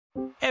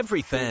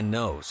Every fan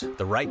knows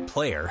the right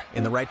player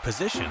in the right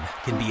position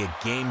can be a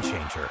game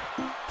changer.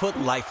 Put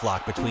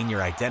LifeLock between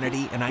your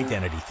identity and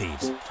identity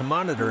thieves to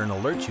monitor and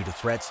alert you to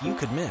threats you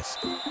could miss.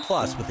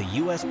 Plus, with a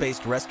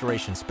U.S.-based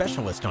restoration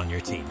specialist on your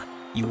team,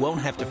 you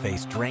won't have to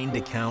face drained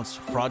accounts,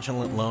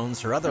 fraudulent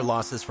loans, or other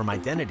losses from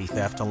identity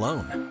theft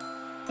alone.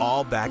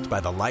 All backed by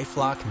the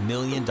LifeLock $1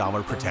 Million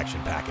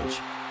Protection Package.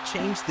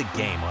 Change the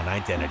game on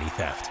identity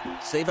theft.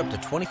 Save up to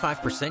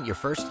 25% your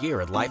first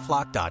year at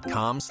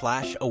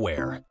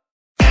LifeLock.com/aware.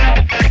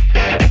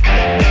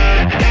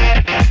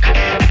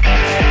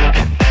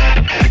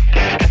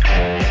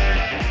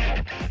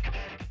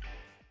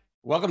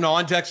 Welcome to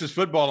On Texas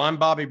Football. I'm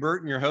Bobby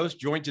Burton, your host,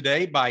 joined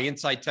today by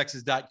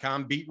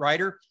InsideTexas.com beat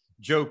writer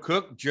Joe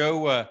Cook.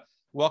 Joe,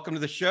 welcome to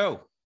the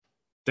show.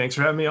 Thanks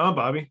for having me on,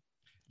 Bobby.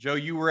 Joe,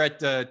 you were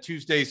at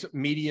Tuesday's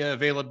media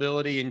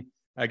availability, and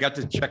I got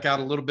to check out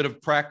a little bit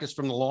of practice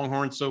from the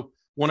Longhorns, so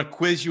want to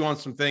quiz you on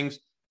some things.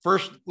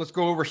 First, let's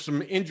go over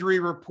some injury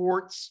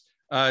reports.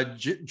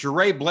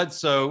 Jure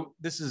Bledsoe,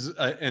 this is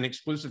an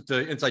exclusive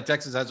to Inside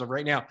Texas as of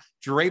right now.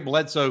 Jure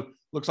Bledsoe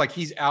looks like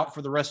he's out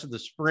for the rest of the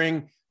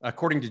spring.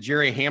 According to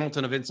Jerry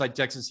Hamilton of Inside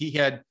Texas,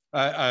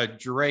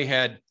 Jure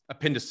had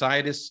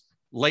appendicitis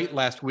late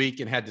last week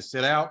and had to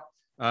sit out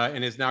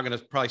and is now going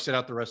to probably sit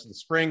out the rest of the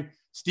spring.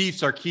 Steve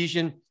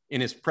Sarkisian, in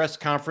his press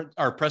conference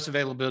or press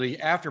availability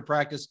after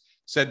practice,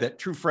 said that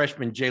true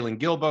freshman Jalen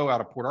Gilbo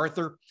out of Port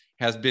Arthur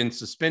has been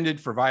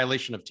suspended for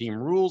violation of team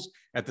rules.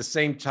 At the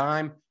same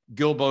time,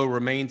 Gilbo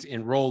remains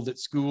enrolled at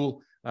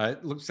school.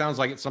 Sounds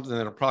like it's something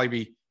that'll probably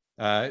be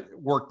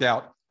worked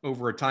out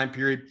over a time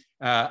period.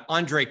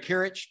 Andre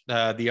Karich,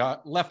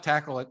 the left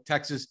tackle at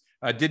Texas,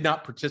 did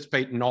not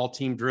participate in all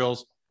team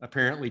drills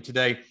apparently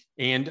today.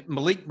 And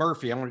Malik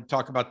Murphy, I want to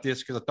talk about this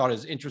because I thought it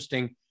was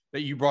interesting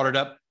that you brought it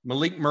up.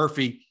 Malik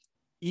Murphy,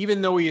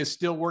 even though he is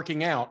still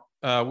working out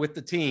with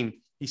the team,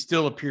 he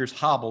still appears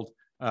hobbled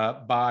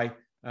by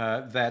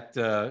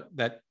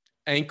that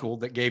ankle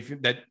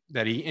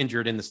that he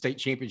injured in the state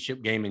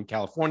championship game in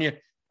California.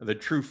 The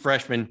true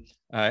freshman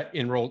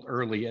enrolled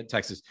early at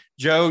Texas.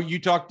 Joe, you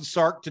talked to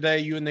Sark today,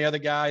 you and the other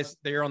guys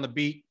there on the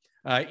beat.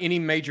 Any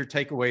major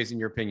takeaways in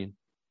your opinion?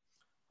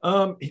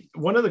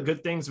 One of the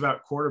good things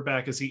about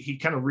quarterback is he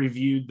kind of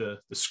reviewed the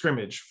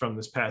scrimmage from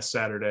this past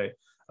Saturday.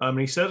 And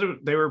he said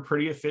they were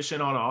pretty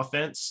efficient on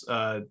offense.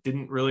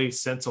 Didn't really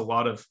sense a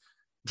lot of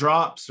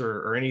drops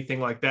or anything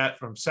like that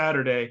from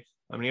Saturday.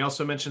 He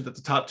also mentioned that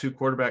the top two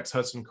quarterbacks,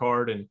 Hudson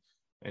Card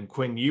and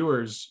Quinn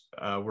Ewers,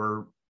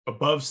 were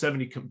above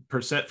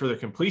 70% for their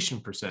completion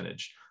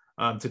percentage.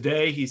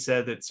 Today, he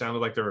said that it sounded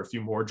like there were a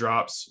few more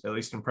drops, at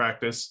least in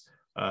practice.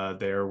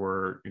 There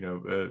were,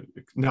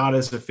 not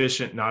as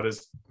efficient, not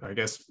as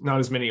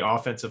many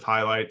offensive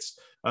highlights,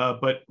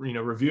 but,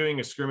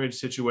 reviewing a scrimmage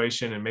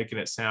situation and making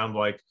it sound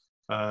like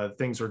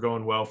things were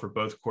going well for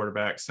both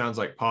quarterbacks sounds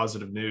like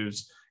positive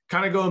news.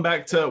 Kind of going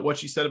back to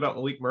what you said about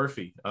Malik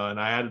Murphy, and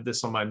I added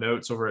this on my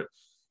notes over at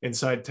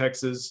Inside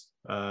Texas,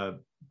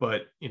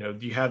 but,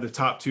 you have the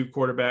top two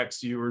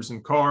quarterbacks, Ewers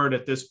and Card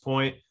at this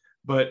point,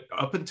 but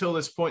up until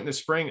this point in the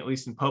spring, at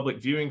least in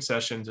public viewing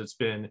sessions, it's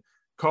been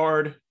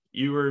Card,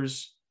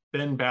 Ewers,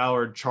 Ben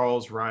Ballard,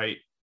 Charles Wright,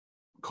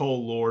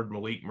 Cole Lord,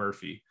 Malik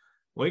Murphy.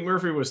 Malik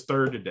Murphy was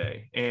third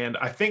today, and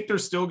I think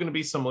there's still going to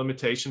be some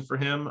limitation for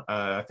him.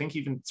 I think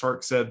even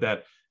Sark said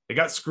that they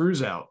got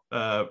screws out.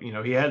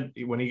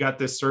 When he got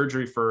this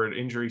surgery for an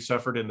injury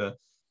suffered in the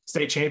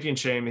state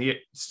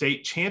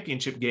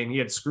championship game, he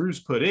had screws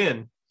put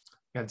in,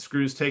 had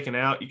screws taken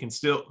out. You can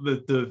still,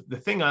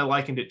 the thing I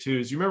likened it to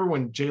is, you remember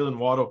when Jalen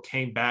Waddle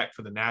came back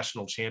for the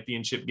national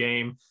championship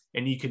game,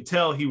 and you could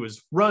tell he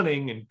was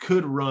running and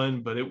could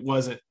run, but it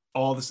wasn't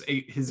all this.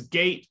 His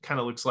gait kind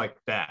of looks like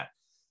that.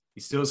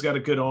 He still has got a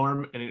good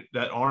arm, and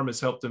that arm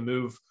has helped him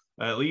move,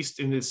 at least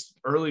in this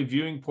early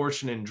viewing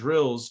portion in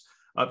drills,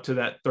 up to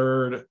that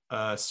third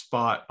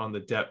spot on the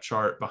depth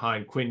chart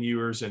behind Quinn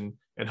Ewers and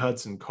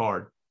Hudson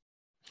Card.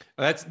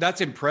 That's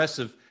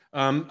impressive.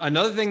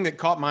 Another thing that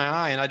caught my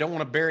eye, and I don't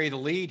want to bury the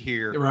lead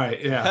here. Right,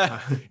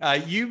 yeah.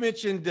 You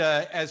mentioned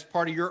as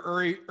part of your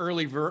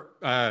early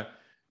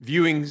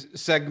viewing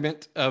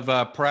segment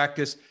of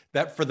practice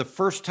that for the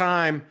first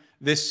time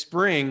this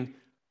spring,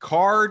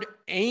 Card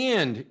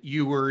and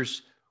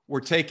Ewers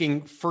were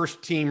taking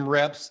first team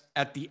reps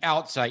at the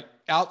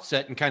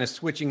outset and kind of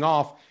switching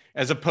off,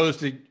 as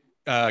opposed to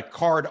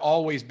Card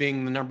always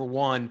being the number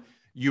one,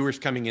 Ewers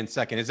coming in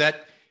second. Is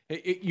that,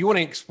 you want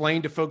to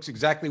explain to folks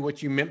exactly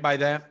what you meant by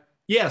that?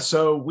 Yeah.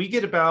 So we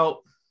get about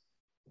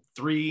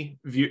to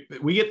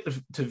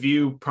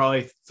view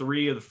probably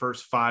 3 of the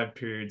first 5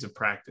 periods of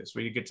practice.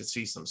 We get to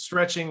see some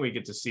stretching, we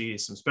get to see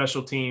some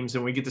special teams,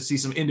 and we get to see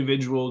some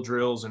individual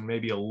drills and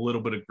maybe a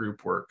little bit of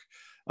group work.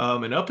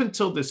 And up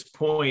until this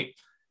point,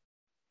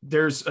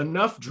 there's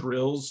enough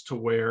drills to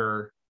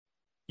where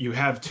you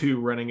have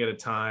 2 running at a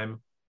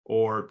time,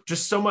 or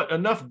just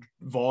enough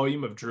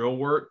volume of drill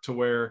work to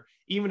where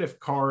even if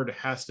Card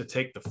has to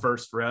take the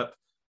first rep,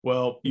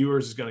 well,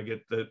 Ewers is going to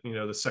get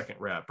the second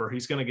rep, or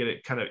he's going to get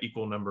it kind of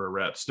equal number of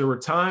reps. There were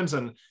times,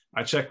 and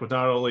I checked with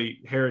not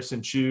only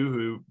Harrison Chu,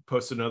 who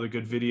posted another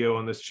good video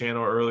on this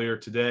channel earlier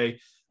today.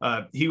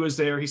 He was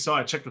there.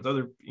 I checked with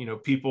other,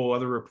 people,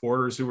 other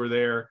reporters who were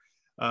there.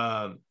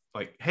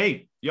 Like,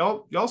 hey,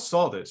 y'all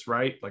saw this,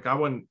 right? Like, I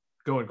wasn't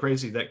going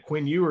crazy that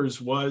Quinn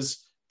Ewers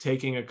was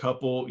taking a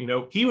couple,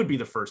 he would be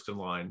the first in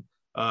line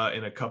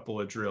in a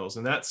couple of drills.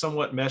 And that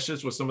somewhat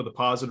meshes with some of the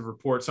positive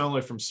reports, not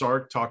only from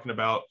Sark talking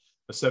about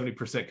a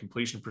 70%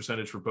 completion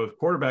percentage for both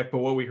quarterback, but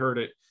what we heard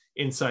at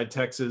Inside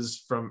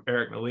Texas from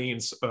Eric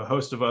Naleen's, a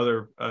host of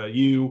other,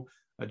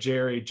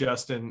 Jerry,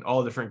 Justin,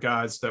 all different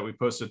guys that we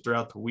posted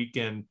throughout the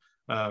weekend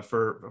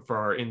for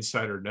our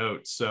insider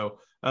notes. So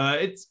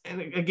and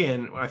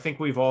again, I think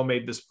we've all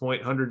made this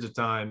point hundreds of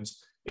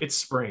times. It's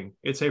spring.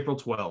 It's April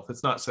 12th.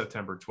 It's not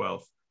September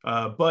 12th.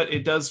 But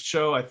it does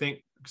show, I think,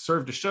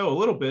 serve to show a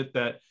little bit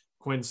that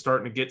Quinn's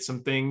starting to get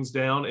some things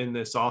down in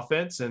this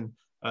offense, and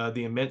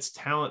the immense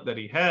talent that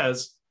he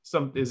has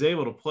is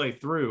able to play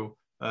through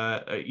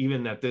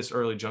even at this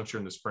early juncture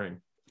in the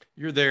spring.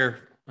 You're there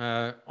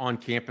on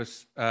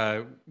campus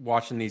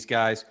watching these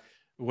guys.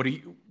 What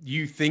do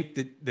you think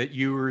that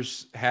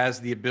Ewers has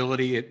the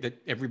ability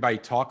that everybody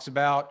talks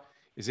about?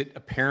 Is it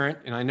apparent?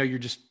 And I know you're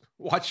just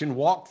watching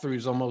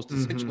walkthroughs almost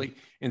essentially,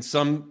 and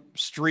some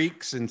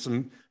streaks and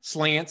some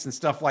slants and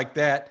stuff like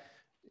that.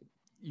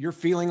 Your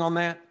feeling on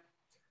that?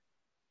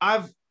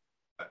 I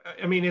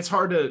mean, it's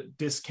hard to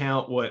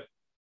discount what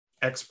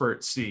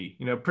experts see.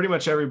 Pretty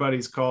much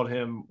everybody's called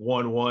him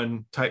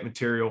 1-1 type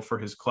material for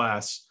his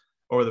class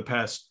over the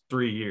past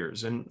 3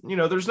 years. And,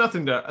 there's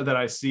nothing that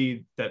I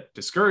see that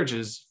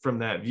discourages from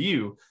that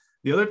view.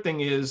 The other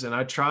thing is, and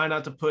I try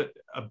not to put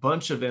a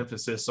bunch of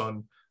emphasis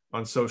on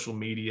social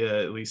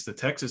media, at least the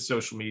Texas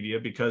social media,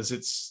 because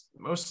it's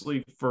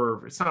mostly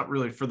it's not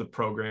really for the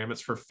program.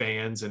 It's for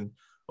fans and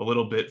a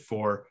little bit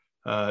for,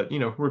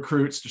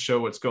 recruits to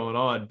show what's going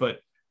on. But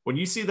when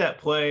you see that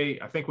play,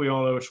 I think we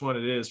all know which one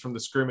it is, from the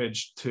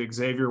scrimmage to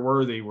Xavier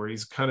Worthy, where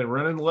he's kind of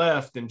running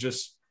left and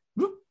just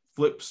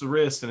flips the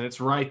wrist, and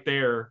it's right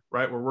there,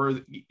 right where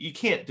Worthy, you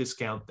can't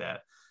discount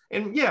that.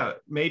 And yeah,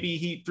 maybe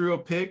he threw a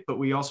pick, but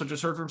we also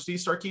just heard from Steve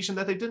Sarkisian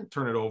that they didn't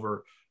turn it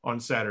over on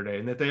Saturday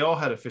and that they all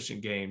had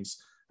efficient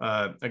games.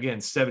 Again,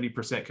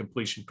 70%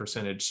 completion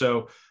percentage.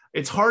 So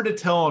it's hard to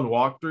tell on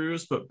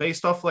walkthroughs, but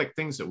based off like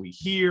things that we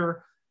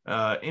hear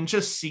and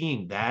just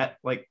seeing that,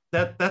 like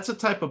that's a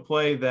type of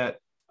play that,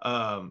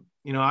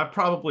 I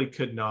probably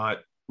could not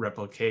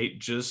replicate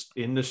just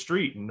in the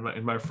street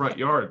in my front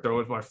yard, throw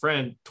with my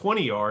friend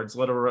 20 yards,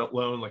 let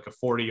alone like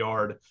a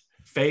 40-yard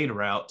fade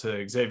route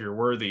to Xavier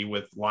Worthy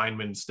with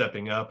linemen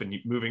stepping up and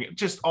moving,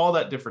 just all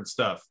that different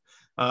stuff.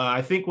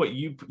 I think what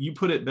you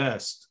put it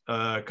best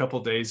a couple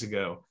days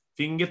ago.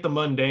 If he can get the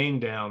mundane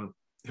down,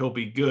 he'll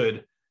be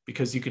good,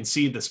 because you can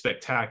see the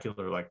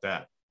spectacular like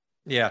that.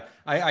 Yeah,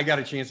 I got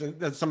a chance.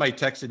 Somebody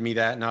texted me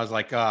that, and I was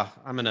like,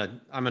 I'm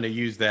gonna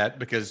use that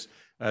because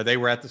they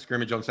were at the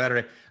scrimmage on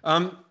Saturday.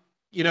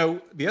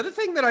 The other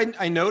thing that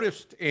I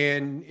noticed,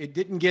 and it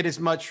didn't get as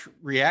much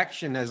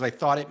reaction as I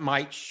thought it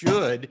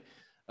should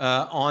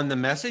on the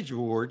message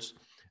boards,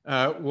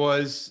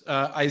 was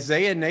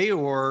Isaiah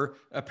Nayor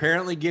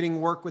apparently getting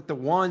work with the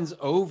ones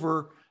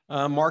over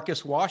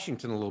Marcus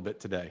Washington a little bit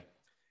today.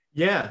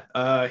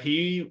 Yeah,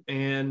 he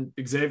and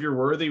Xavier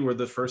Worthy were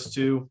the first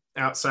two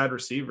outside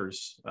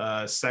receivers.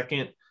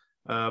 Second,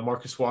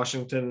 Marcus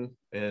Washington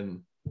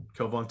and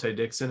Covante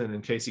Dixon, and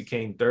then Casey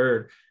Kane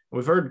third.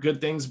 We've heard good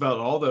things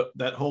about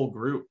that whole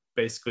group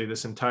basically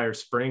this entire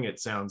spring, it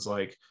sounds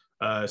like,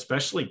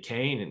 especially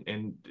Kane.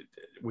 And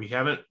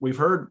we've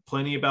heard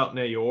plenty about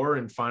Nayor,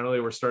 and finally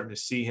we're starting to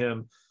see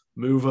him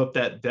move up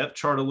that depth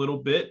chart a little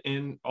bit,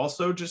 and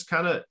also just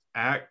kind of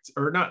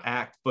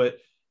but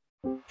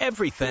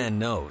Every fan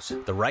knows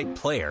the right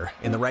player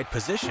in the right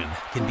position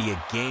can be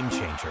a game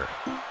changer.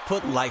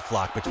 Put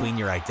LifeLock between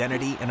your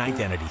identity and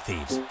identity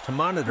thieves to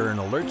monitor and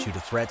alert you to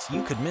threats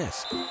you could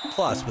miss.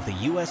 Plus, with a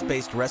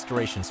U.S.-based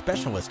restoration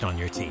specialist on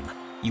your team,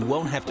 you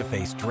won't have to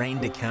face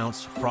drained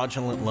accounts,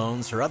 fraudulent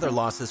loans, or other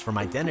losses from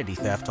identity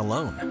theft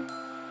alone.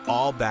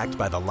 All backed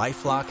by the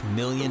LifeLock $1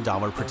 Million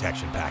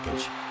Protection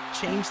Package.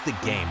 Change the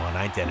game on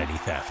identity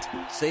theft.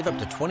 Save up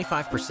to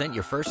 25%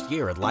 your first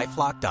year at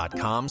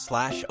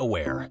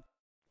LifeLock.com/aware.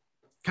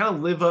 Kind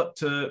of live up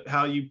to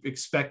how you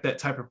expect that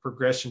type of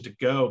progression to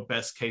go,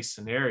 best case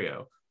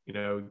scenario. He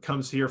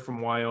comes here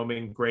from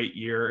Wyoming, great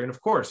year. And of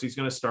course, he's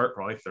going to start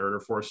probably third or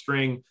fourth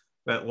string,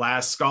 that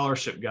last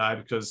scholarship guy,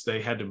 because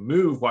they had to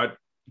move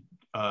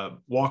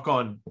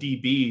walk-on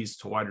DBs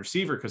to wide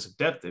receiver because of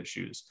depth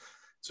issues.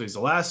 So he's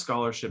the last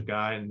scholarship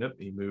guy, and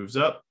he moves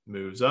up,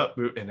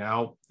 and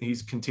now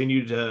he's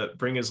continued to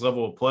bring his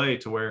level of play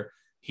to where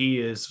he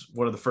is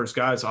one of the first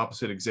guys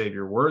opposite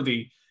Xavier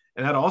Worthy.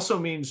 And that also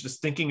means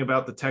just thinking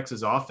about the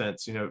Texas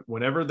offense,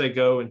 whenever they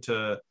go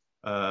into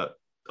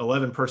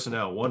 11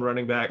 personnel, one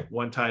running back,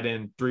 one tight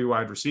end, three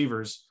wide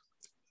receivers,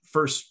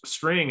 first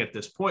string at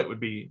this point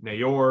would be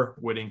Nayor,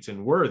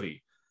 Whittington,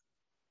 Worthy.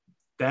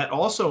 That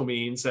also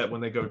means that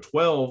when they go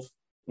 12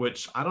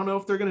 which I don't know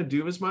if they're going to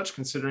do as much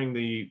considering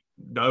the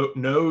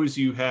knowns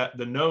you have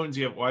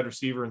wide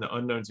receiver and the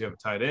unknowns you have a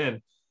tight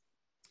end.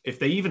 If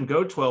they even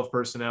go 12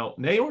 personnel,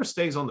 Nayor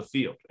stays on the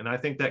field. And I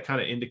think that kind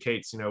of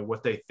indicates,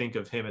 what they think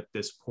of him at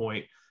this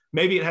point.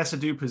 Maybe it has to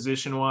do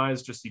position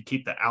wise, just you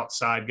keep the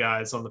outside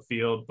guys on the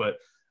field. But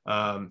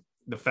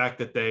the fact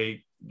that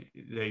they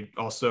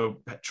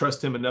also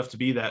trust him enough to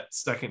be that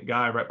second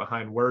guy right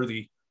behind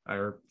Worthy,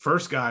 or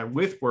first guy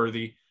with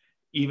Worthy,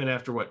 even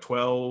after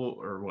 12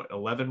 or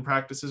 11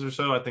 practices or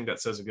so, I think that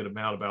says a good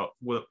amount about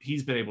what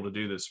he's been able to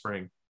do this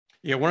spring.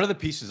 Yeah. One of the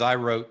pieces I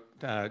wrote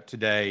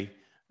today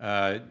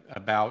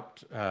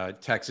about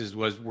Texas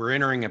was we're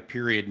entering a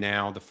period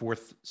now, the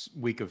fourth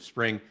week of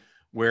spring,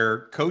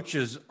 where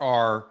coaches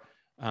are,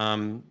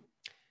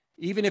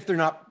 even if they're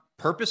not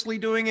purposely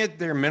doing it,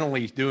 they're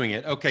mentally doing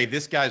it. Okay,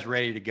 this guy's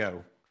ready to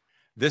go.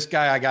 This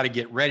guy, I got to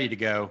get ready to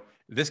go.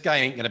 This guy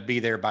ain't going to be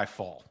there by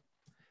fall.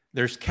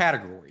 There's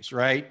categories,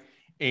 right?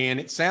 And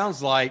it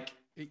sounds like,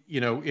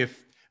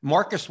 if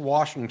Marcus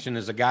Washington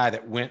is a guy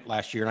that went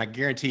last year, and I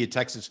guarantee you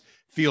Texas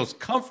feels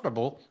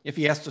comfortable if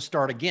he has to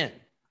start again,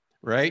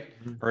 right?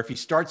 Mm-hmm. Or if he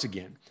starts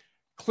again.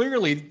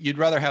 Clearly, you'd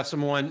rather have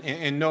someone,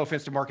 and no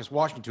offense to Marcus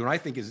Washington, I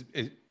think is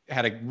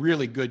had a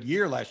really good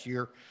year last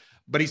year,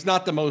 but he's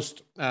not the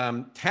most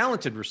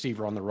talented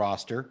receiver on the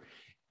roster,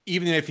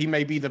 even if he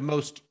may be the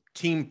most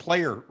team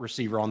player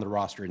receiver on the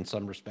roster in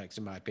some respects,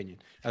 in my opinion,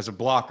 as a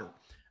blocker.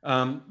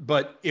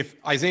 But if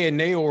Isaiah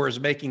Nayor is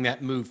making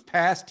that move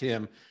past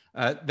him,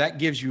 that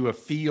gives you a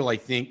feel, I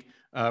think,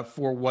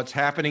 for what's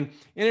happening.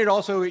 And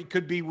it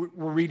could be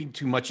we're reading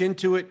too much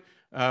into it.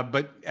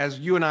 But as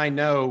you and I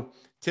know,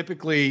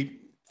 typically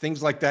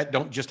things like that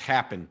don't just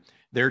happen.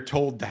 They're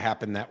told to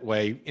happen that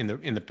way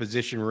in the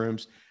position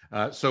rooms.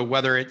 So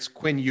whether it's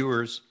Quinn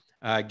Ewers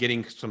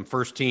getting some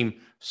first team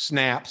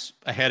snaps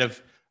ahead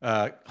of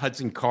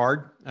Hudson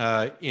Card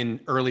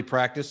in early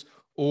practice,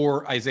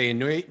 or Isaiah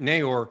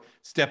Nayor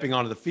stepping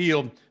onto the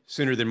field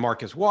sooner than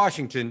Marcus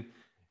Washington,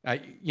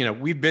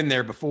 we've been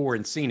there before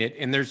and seen it.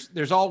 And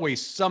there's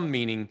always some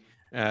meaning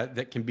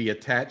that can be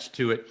attached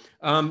to it.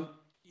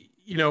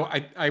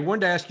 I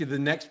wanted to ask you the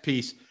next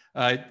piece.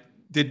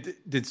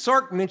 Did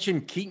Sark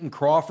mention Keaton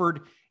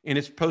Crawford in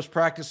his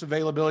post-practice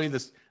availability,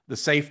 the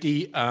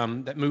safety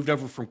that moved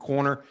over from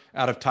corner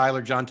out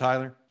of John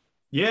Tyler?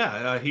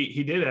 Yeah,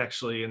 he did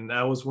actually. And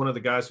that was one of the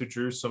guys who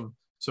drew some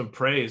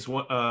praise.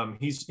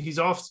 He's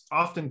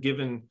often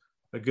given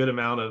a good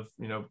amount of,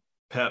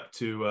 pep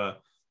to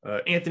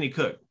Anthony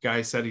Cook.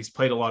 Guy said he's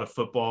played a lot of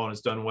football and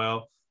has done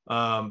well.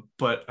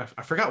 But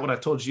I forgot what I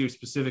told you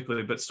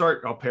specifically, but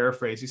I'll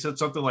paraphrase. He said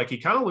something like he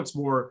kind of looks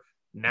more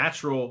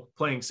natural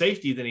playing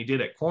safety than he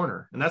did at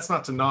corner. And that's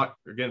not to knock,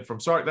 again,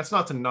 from Sark, that's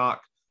not to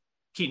knock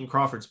Keaton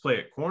Crawford's play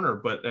at corner,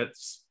 but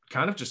that's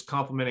kind of just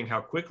complimenting how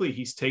quickly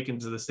he's taken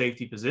to the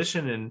safety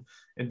position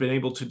and been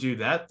able to do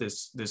that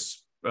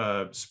this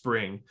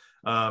spring.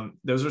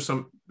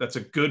 That's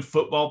a good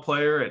football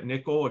player at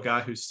nickel, a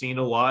guy who's seen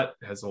a lot,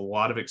 has a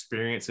lot of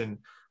experience in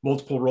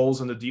multiple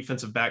roles in the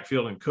defensive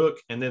backfield and Cook.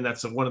 And then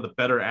that's one of the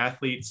better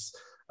athletes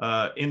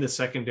in the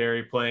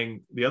secondary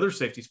playing the other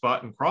safety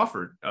spot in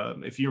Crawford.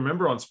 If you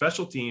remember on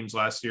special teams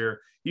last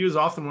year, he was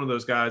often one of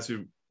those guys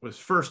who was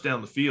first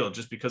down the field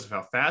just because of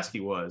how fast he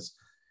was.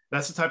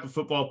 That's the type of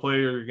football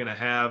player you're going to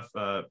have,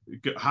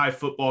 high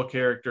football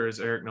character, as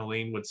Eric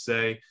Naline would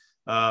say.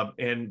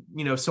 And,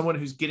 someone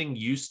who's getting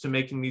used to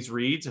making these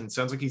reads, and it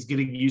sounds like he's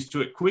getting used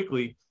to it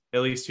quickly,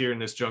 at least here in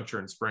this juncture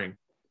in spring.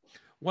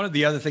 One of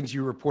the other things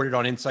you reported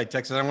on Inside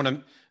Texas, I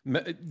want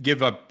to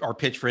give our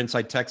pitch for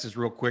Inside Texas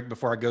real quick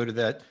before I go to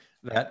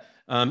that.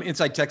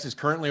 Inside Texas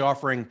currently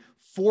offering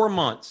 4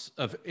 months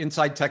of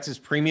Inside Texas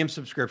premium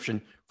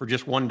subscription for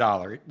just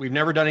 $1. We've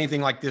never done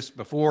anything like this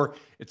before.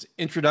 It's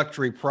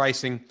introductory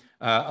pricing.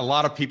 A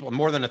lot of people,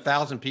 more than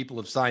 1,000 people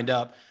have signed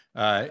up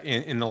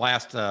in the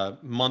last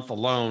month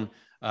alone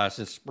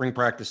since spring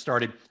practice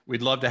started.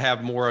 We'd love to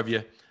have more of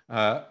you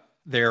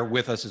there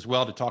with us as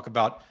well to talk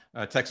about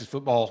Texas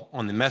football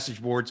on the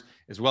message boards,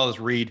 as well as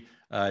read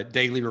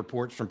daily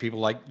reports from people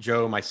like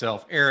Joe,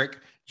 myself, Eric,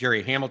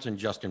 Jerry Hamilton,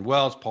 Justin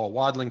Wells, Paul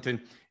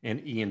Wadlington,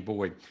 and Ian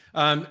Boyd.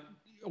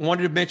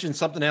 Wanted to mention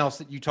something else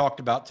that you talked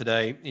about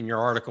today in your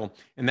article,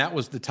 and that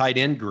was the tight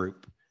end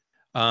group.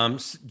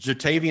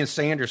 Jatavian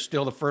Sanders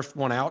still the first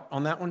one out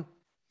on that one?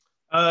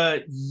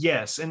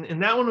 Yes.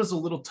 And that one was a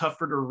little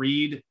tougher to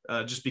read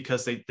just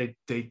because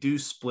they do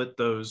split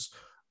those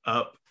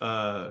up,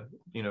 kind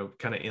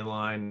of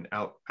inline,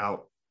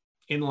 out,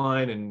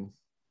 inline, and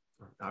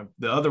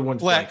the other one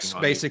flex,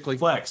 basically.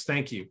 Flex,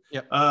 thank you.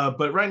 Yep.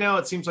 But right now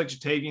it seems like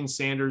Jatavian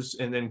Sanders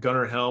and then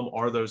Gunnar Helm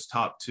are those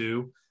top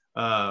two.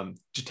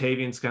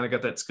 Jatavian's kind of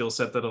got that skill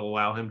set that'll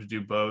allow him to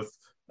do both.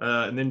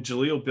 And then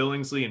Jaleel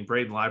Billingsley and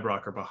Braden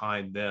Liebrock are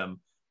behind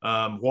them.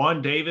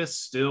 Juan Davis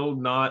still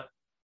not,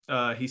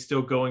 he's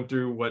still going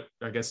through what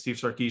I guess Steve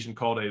Sarkisian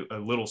called a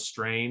little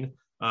strain.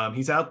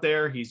 He's out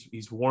there,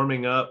 he's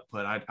warming up,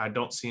 but I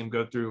don't see him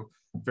go through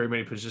very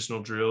many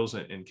positional drills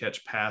and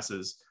catch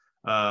passes.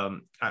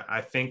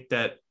 I think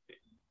that,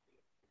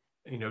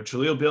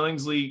 Jaleel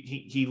Billingsley,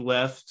 he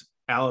left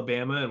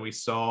Alabama, and we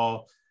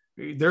saw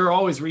there are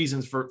always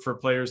reasons for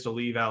players to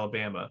leave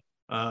Alabama.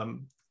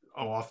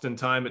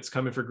 Oftentimes it's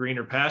coming for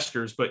greener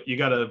pastures, but you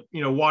got to,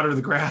 water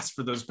the grass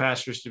for those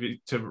pastures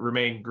to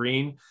remain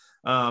green.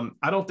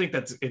 I don't think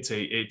it's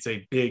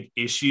a big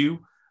issue,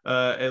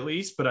 at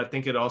least, but I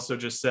think it also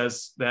just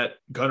says that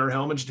Gunnar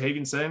Helm and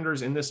Jatavian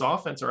Sanders in this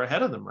offense are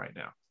ahead of them right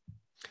now.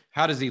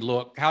 How does he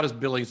look? How does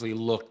Billingsley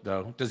look,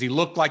 though? Does he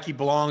look like he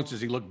belongs?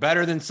 Does he look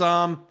better than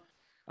some?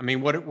 I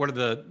mean,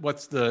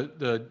 what's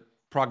the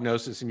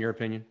prognosis in your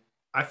opinion?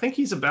 I think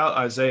he's about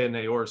Isaiah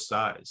Neyor's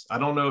size. I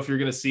don't know if you're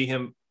going to see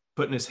him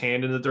putting his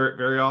hand in the dirt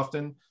very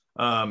often.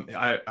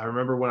 I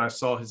remember when I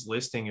saw his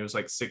listing, it was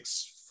like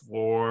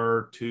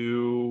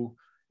 6'4",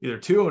 either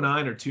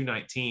 209 or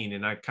 219.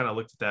 And I kind of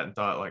looked at that and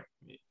thought, like,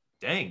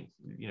 dang,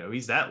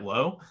 he's that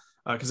low.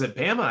 Because at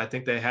Bama, I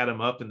think they had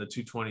him up in the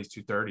 220s,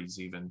 230s,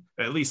 even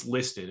at least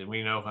listed. And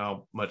we know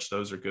how much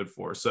those are good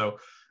for. So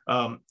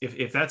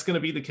if that's going to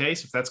be the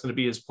case, if that's going to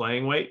be his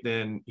playing weight,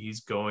 then he's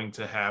going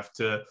to have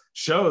to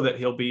show that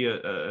he'll be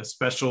a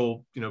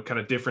special, kind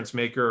of difference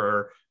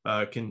maker,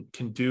 or can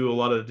do a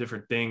lot of the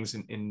different things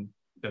in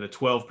that a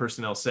 12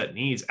 personnel set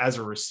needs as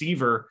a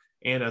receiver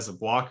and as a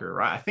blocker.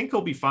 Right? I think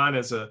he'll be fine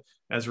as a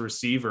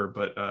receiver,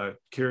 but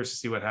curious to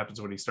see what happens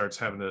when he starts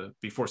having to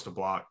be forced to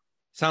block.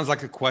 Sounds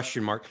like a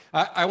question mark.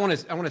 I want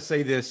to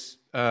say this,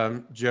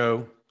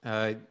 Joe,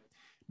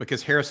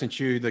 because Harrison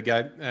Chu, the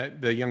guy,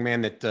 the young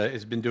man that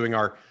has been doing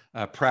our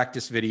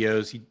practice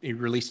videos, he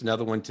released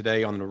another one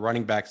today on the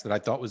running backs that I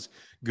thought was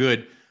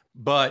good.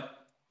 But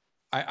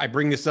I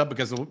bring this up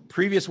because the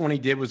previous one he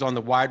did was on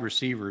the wide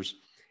receivers.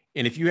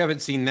 And if you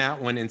haven't seen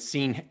that one and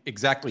seen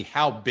exactly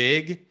how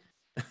big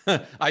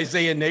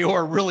Isaiah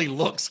Neyor really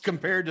looks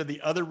compared to the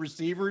other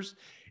receivers,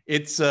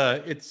 it's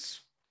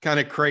kind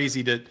of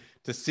crazy to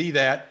see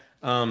that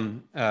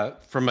from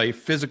a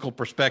physical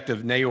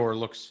perspective. Neyor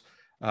looks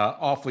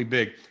awfully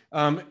big.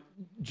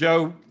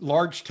 Joe,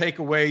 large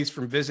takeaways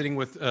from visiting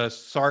with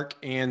Sark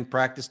and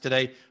practice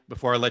today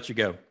before I let you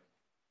go.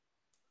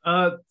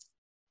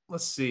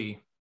 Let's see.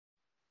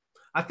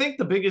 I think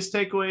the biggest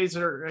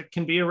takeaways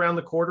can be around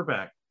the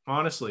quarterback,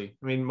 honestly.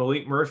 I mean,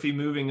 Malik Murphy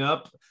moving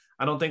up,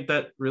 I don't think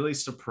that really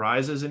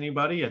surprises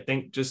anybody. I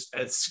think just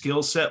at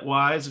skill set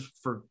wise,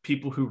 for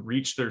people who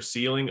reach their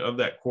ceiling of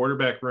that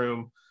quarterback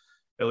room,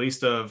 at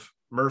least of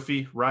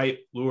Murphy, Wright,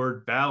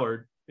 Lord,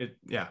 Ballard,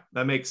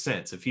 that makes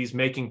sense. If he's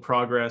making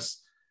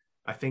progress,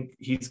 I think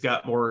he's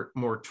got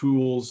more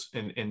tools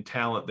and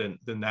talent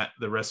than that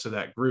the rest of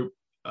that group.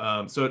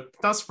 So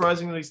it's not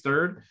surprising that he's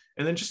third.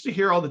 And then just to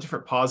hear all the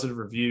different positive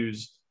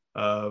reviews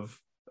of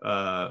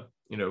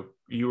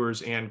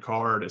Ewers and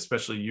Card,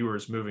 especially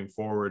Ewers moving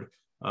forward,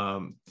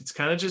 it's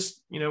kind of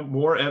just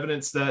more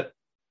evidence that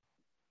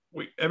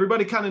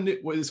everybody kind of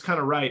was kind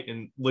of right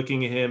in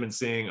looking at him and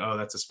saying, oh,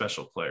 that's a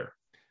special player.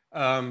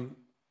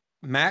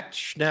 Matt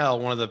Schnell,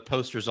 one of the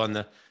posters on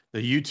the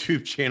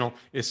YouTube channel,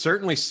 is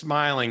certainly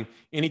smiling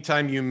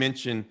anytime you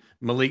mention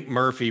Malik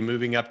Murphy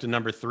moving up to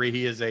number 3.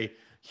 He is a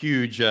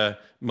huge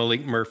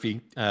Malik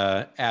Murphy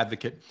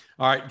advocate.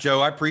 All right,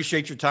 Joe, I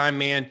appreciate your time,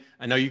 man.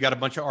 I know you got a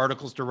bunch of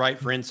articles to write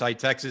for Inside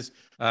Texas.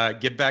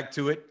 Get back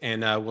to it,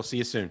 and we'll see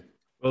you soon.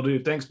 Will do.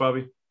 Thanks,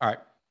 Bobby. All right.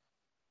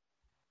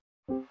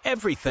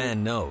 Every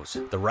fan knows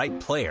the right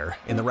player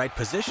in the right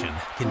position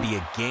can be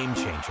a game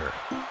changer.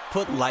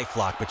 Put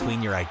LifeLock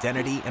between your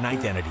identity and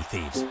identity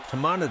thieves to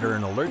monitor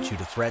and alert you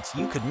to threats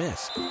you could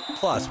miss.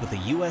 Plus, with a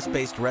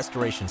U.S.-based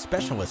restoration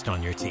specialist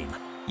on your team,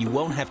 you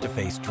won't have to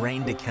face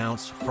drained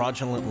accounts,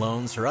 fraudulent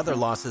loans, or other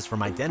losses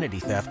from identity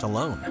theft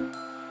alone.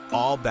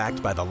 All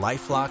backed by the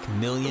LifeLock $1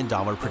 Million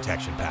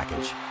Protection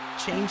Package.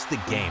 Change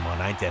the game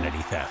on identity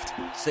theft.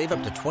 Save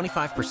up to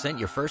 25%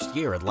 your first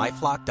year at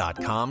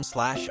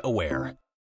LifeLock.com/aware.